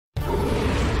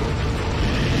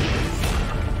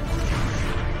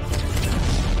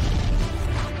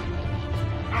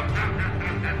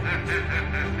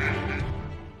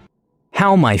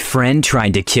How my friend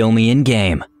tried to kill me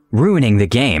in-game, ruining the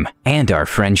game and our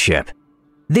friendship.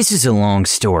 This is a long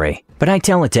story, but I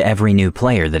tell it to every new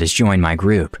player that has joined my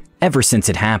group, ever since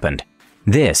it happened.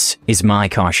 This is my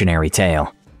cautionary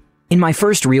tale. In my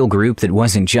first real group that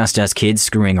wasn't just us kids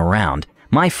screwing around,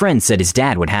 my friend said his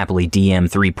dad would happily DM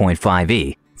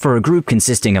 3.5e for a group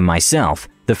consisting of myself,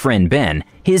 the friend Ben,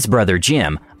 his brother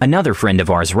Jim, another friend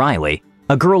of ours Riley,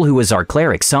 a girl who was our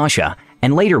cleric Sasha,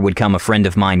 and later would come a friend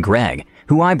of mine Greg,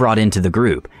 who I brought into the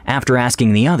group after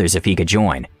asking the others if he could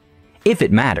join. If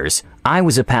it matters, I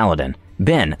was a paladin,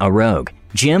 Ben a rogue,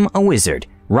 Jim a wizard,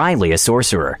 Riley a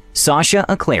sorcerer, Sasha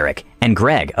a cleric, and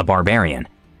Greg a barbarian.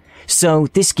 So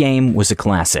this game was a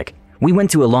classic. We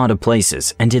went to a lot of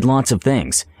places and did lots of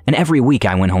things, and every week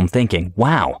I went home thinking,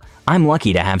 wow, I'm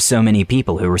lucky to have so many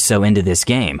people who are so into this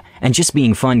game and just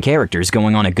being fun characters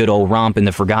going on a good old romp in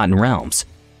the Forgotten Realms.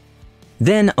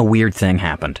 Then a weird thing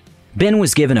happened. Ben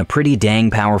was given a pretty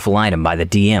dang powerful item by the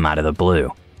DM out of the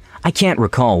blue. I can't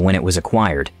recall when it was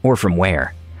acquired or from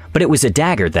where, but it was a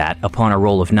dagger that, upon a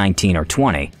roll of 19 or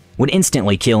 20, would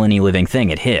instantly kill any living thing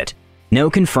it hit. No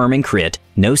confirming crit,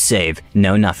 no save,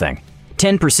 no nothing.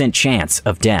 10% chance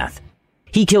of death.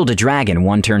 He killed a dragon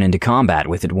one turn into combat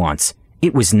with it once.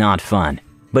 It was not fun,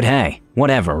 but hey,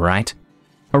 whatever, right?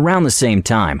 Around the same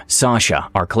time, Sasha,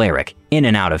 our cleric, in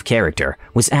and out of character,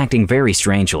 was acting very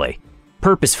strangely,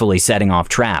 purposefully setting off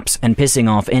traps and pissing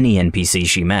off any NPC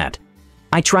she met.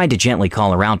 I tried to gently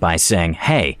call her out by saying,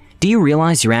 hey, do you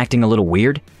realize you're acting a little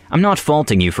weird? I'm not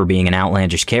faulting you for being an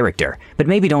outlandish character, but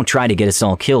maybe don't try to get us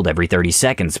all killed every 30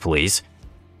 seconds, please.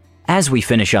 As we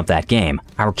finish up that game,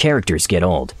 our characters get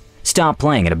old. Stop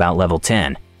playing at about level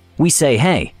 10. We say,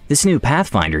 hey, this new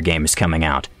Pathfinder game is coming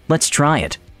out. Let's try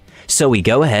it. So we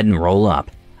go ahead and roll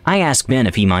up. I ask Ben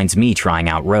if he minds me trying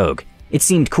out Rogue. It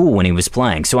seemed cool when he was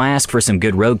playing, so I asked for some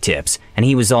good Rogue tips, and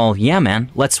he was all, yeah man,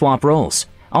 let's swap roles.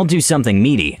 I'll do something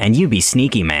meaty, and you be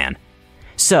sneaky man.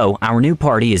 So, our new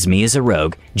party is me as a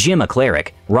rogue, Jim a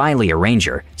cleric, Riley a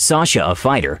ranger, Sasha a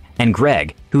fighter, and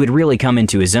Greg, who had really come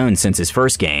into his own since his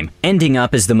first game, ending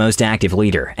up as the most active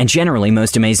leader and generally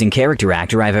most amazing character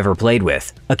actor I've ever played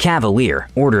with, a cavalier,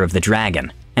 Order of the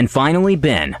Dragon, and finally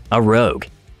Ben, a rogue.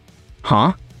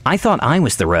 Huh? I thought I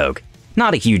was the rogue.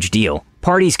 Not a huge deal.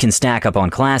 Parties can stack up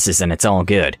on classes and it's all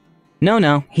good.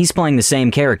 No, he's playing the same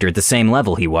character at the same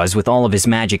level he was with all of his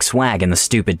magic swag and the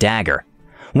stupid dagger.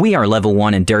 We are level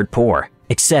 1 and dirt poor,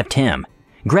 except him.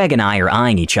 Greg and I are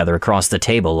eyeing each other across the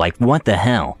table like, what the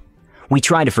hell? We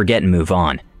try to forget and move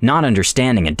on, not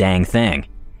understanding a dang thing.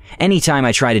 Anytime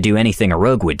I try to do anything a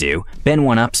rogue would do, Ben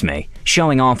one-ups me,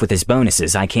 showing off with his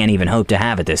bonuses I can't even hope to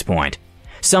have at this point.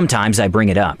 Sometimes I bring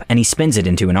it up, and he spins it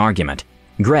into an argument.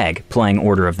 Greg, playing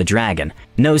Order of the Dragon,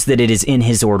 knows that it is in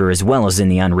his order as well as in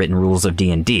the unwritten rules of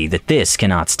D&D that this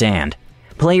cannot stand.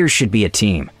 Players should be a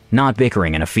team, not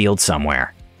bickering in a field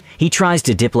somewhere. He tries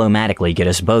to diplomatically get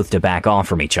us both to back off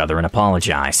from each other and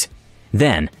apologize.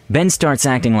 Then, Ben starts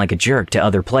acting like a jerk to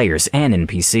other players and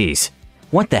NPCs.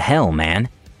 What the hell, man?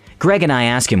 Greg and I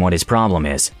ask him what his problem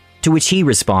is, to which he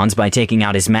responds by taking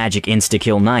out his magic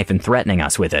insta-kill knife and threatening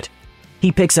us with it.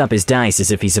 He picks up his dice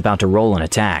as if he's about to roll an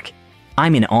attack.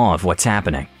 I'm in awe of what's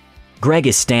happening. Greg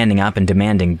is standing up and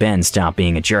demanding Ben stop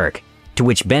being a jerk, to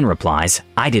which Ben replies,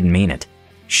 I didn't mean it.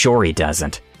 Sure he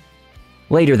doesn't.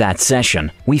 Later that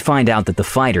session, we find out that the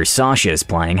fighter Sasha is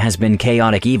playing has been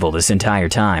chaotic evil this entire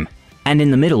time, and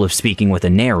in the middle of speaking with a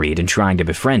Nereid and trying to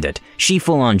befriend it, she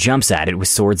full-on jumps at it with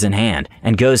swords in hand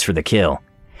and goes for the kill.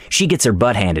 She gets her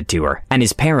butt handed to her and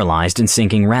is paralyzed and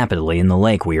sinking rapidly in the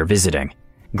lake we are visiting.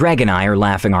 Greg and I are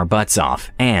laughing our butts off,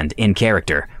 and, in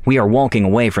character, we are walking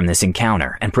away from this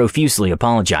encounter and profusely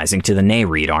apologizing to the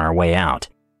Nereid on our way out.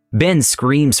 Ben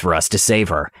screams for us to save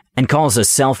her, and calls us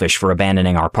selfish for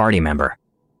abandoning our party member.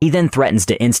 He then threatens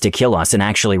to insta-kill us and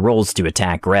actually rolls to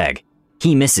attack Greg.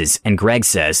 He misses, and Greg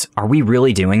says, are we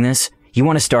really doing this? You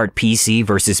want to start PC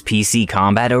versus PC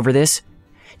combat over this?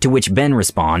 To which Ben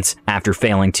responds, after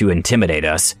failing to intimidate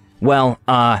us, well,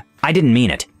 I didn't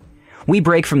mean it. We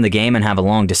break from the game and have a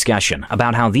long discussion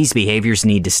about how these behaviors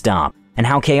need to stop, and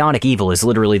how chaotic evil is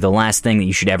literally the last thing that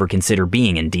you should ever consider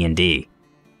being in D&D.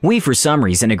 We, for some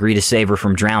reason, agree to save her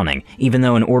from drowning, even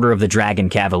though an Order of the Dragon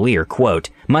Cavalier, quote,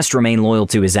 must remain loyal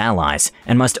to his allies,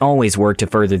 and must always work to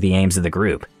further the aims of the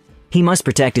group. He must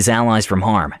protect his allies from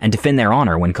harm, and defend their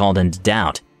honor when called into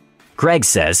doubt. Greg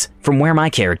says, from where my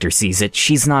character sees it,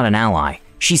 she's not an ally.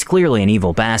 She's clearly an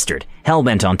evil bastard,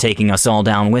 hellbent on taking us all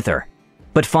down with her.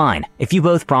 But fine, if you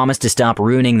both promise to stop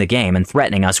ruining the game and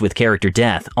threatening us with character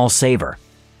death, I'll save her.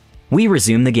 We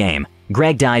resume the game.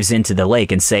 Greg dives into the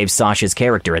lake and saves Sasha's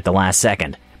character at the last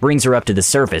second, brings her up to the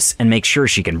surface, and makes sure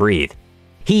she can breathe.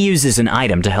 He uses an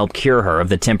item to help cure her of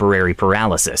the temporary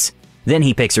paralysis. Then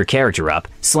he picks her character up,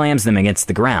 slams them against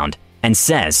the ground, and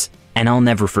says, and I'll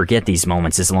never forget these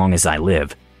moments as long as I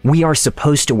live, "We are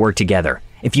supposed to work together.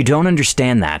 If you don't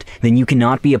understand that, then you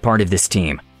cannot be a part of this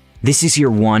team. This is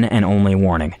your one and only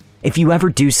warning. If you ever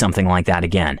do something like that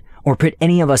again, or put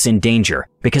any of us in danger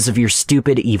because of your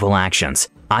stupid, evil actions,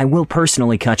 I will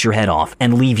personally cut your head off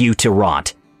and leave you to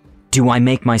rot. Do I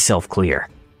make myself clear?"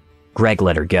 Greg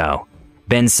let her go.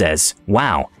 Ben says,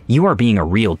 "Wow, you are being a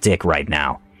real dick right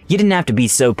now. You didn't have to be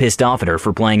so pissed off at her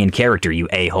for playing in character, you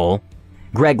a-hole."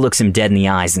 Greg looks him dead in the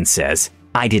eyes and says,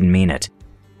 "I didn't mean it."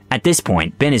 At this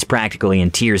point, Ben is practically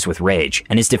in tears with rage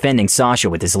and is defending Sasha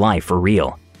with his life for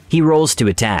real. He rolls to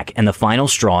attack and the final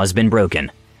straw has been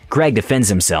broken. Greg defends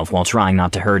himself while trying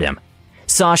not to hurt him.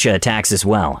 Sasha attacks as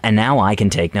well, and now I can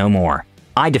take no more.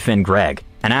 I defend Greg,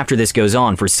 and after this goes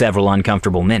on for several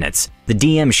uncomfortable minutes, the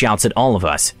DM shouts at all of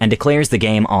us and declares the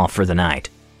game off for the night.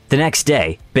 The next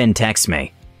day, Ben texts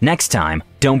me, "Next time,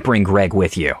 don't bring Greg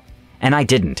with you." And I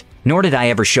didn't, nor did I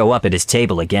ever show up at his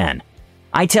table again.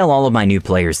 I tell all of my new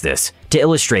players this, to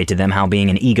illustrate to them how being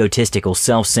an egotistical,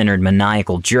 self-centered,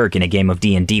 maniacal jerk in a game of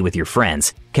D&D with your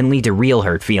friends can lead to real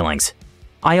hurt feelings.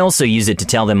 I also use it to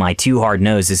tell them my too hard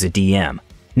nose as a DM.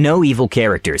 No evil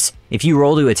characters. If you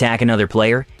roll to attack another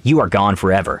player, you are gone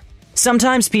forever.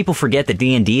 Sometimes people forget that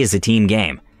D&D is a team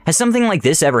game. Has something like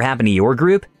this ever happened to your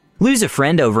group? Lose a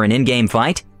friend over an in-game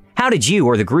fight? How did you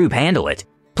or the group handle it?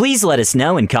 Please let us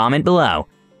know and comment below.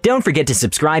 Don't forget to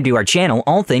subscribe to our channel,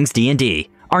 All Things D&D.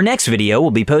 Our next video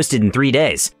will be posted in 3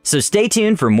 days, so stay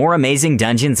tuned for more amazing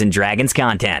Dungeons & Dragons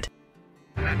content.